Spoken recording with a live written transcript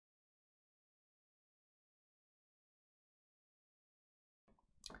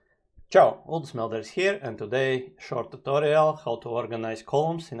Ciao, Smelters here, and today short tutorial how to organize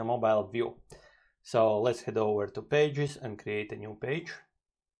columns in a mobile view. So let's head over to Pages and create a new page.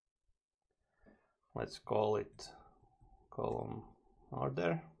 Let's call it column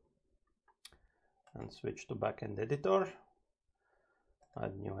order and switch to backend editor.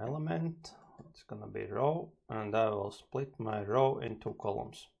 Add new element. It's gonna be row, and I will split my row into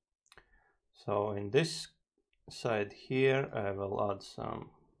columns. So in this side here I will add some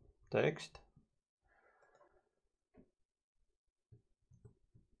text,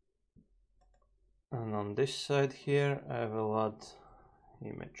 and on this side here I will add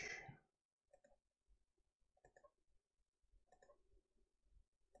image.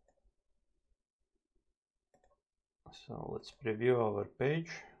 So let's preview our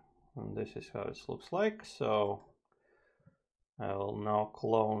page, and this is how it looks like. So I will now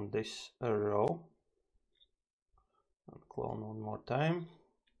clone this row and clone one more time,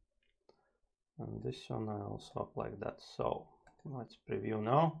 and this one I will swap like that. So let's preview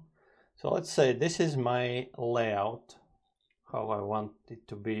now. So let's say this is my layout, how I want it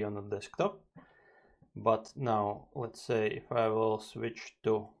to be on the desktop. But now let's say if I will switch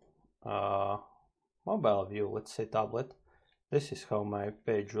to mobile view, let's say tablet, this is how my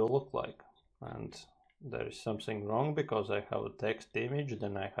page will look like. And there is something wrong because I have a text, image,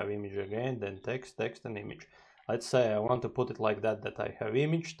 then I have image again, then text, text and image. Let's say I want to put it like that, that I have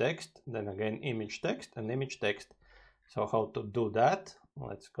image, text, then again image, text and image, text. So how to do that?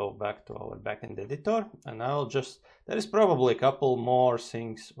 Let's go back to our backend editor, and I'll just, there is probably a couple more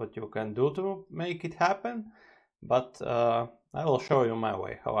things what you can do to make it happen, but I will show you my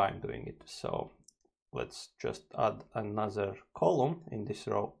way how I'm doing it. So let's just add another column in this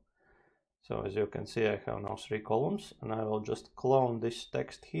row. So as you can see, I have now 3 columns, and I will just clone this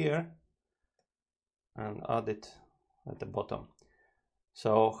text here and add it at the bottom.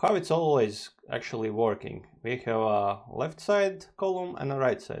 So how it's always actually working, we have a left side column and a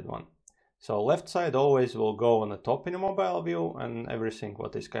right side one. So left side always will go on the top in a mobile view, and everything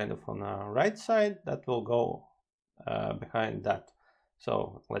what is kind of on the right side, that will go behind that.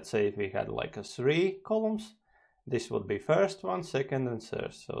 So let's say if we had like a 3 columns, this would be first one, second and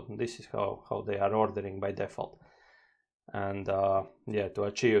third. So this is how they are ordering by default. And yeah, to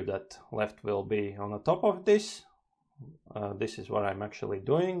achieve that, left will be on the top of this. This is what I'm actually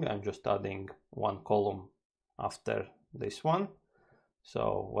doing. I'm just adding one column after this one.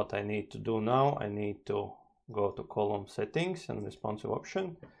 So what I need to do now, I need to go to column settings and responsive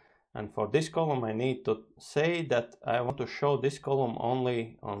option. And for this column, I need to say that I want to show this column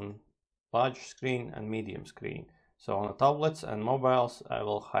only on large screen and medium screen. So on the tablets and mobiles, I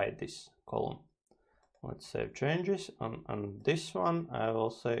will hide this column. Let's save changes. On this one, I will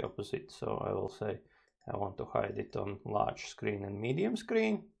say opposite. So I will say I want to hide it on large screen and medium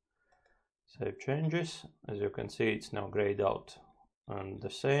screen. Save changes. As you can see, it's now grayed out. And the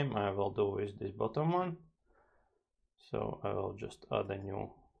same I will do with this bottom one. So I will just add a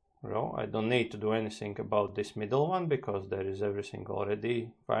new row. I don't need to do anything about this middle one because there is everything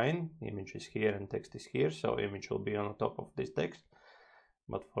already fine. Image is here and text is here, so image will be on the top of this text.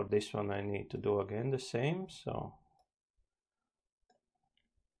 But for this one I need to do again the same. So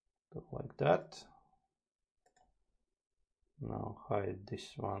do like that. Now hide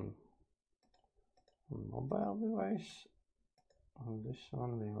this one on mobile device. On this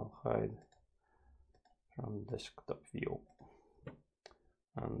one we will hide from desktop view.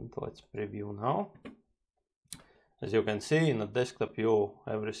 And let's preview now. As you can see, in the desktop view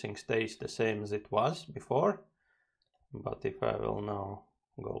everything stays the same as it was before. But if I will now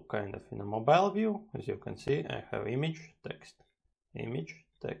go kind of in a mobile view, as you can see, I have image, text, image,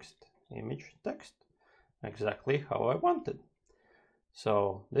 text, image, text. Exactly how I wanted.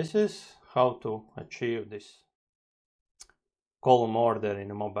 So this is how to achieve this column order in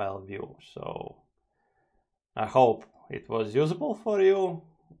a mobile view. So I hope it was usable for you.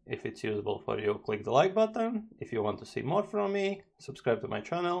 If it's usable for you, click the like button. If you want to see more from me, subscribe to my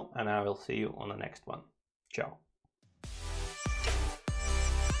channel, and I will see you on the next one. Ciao.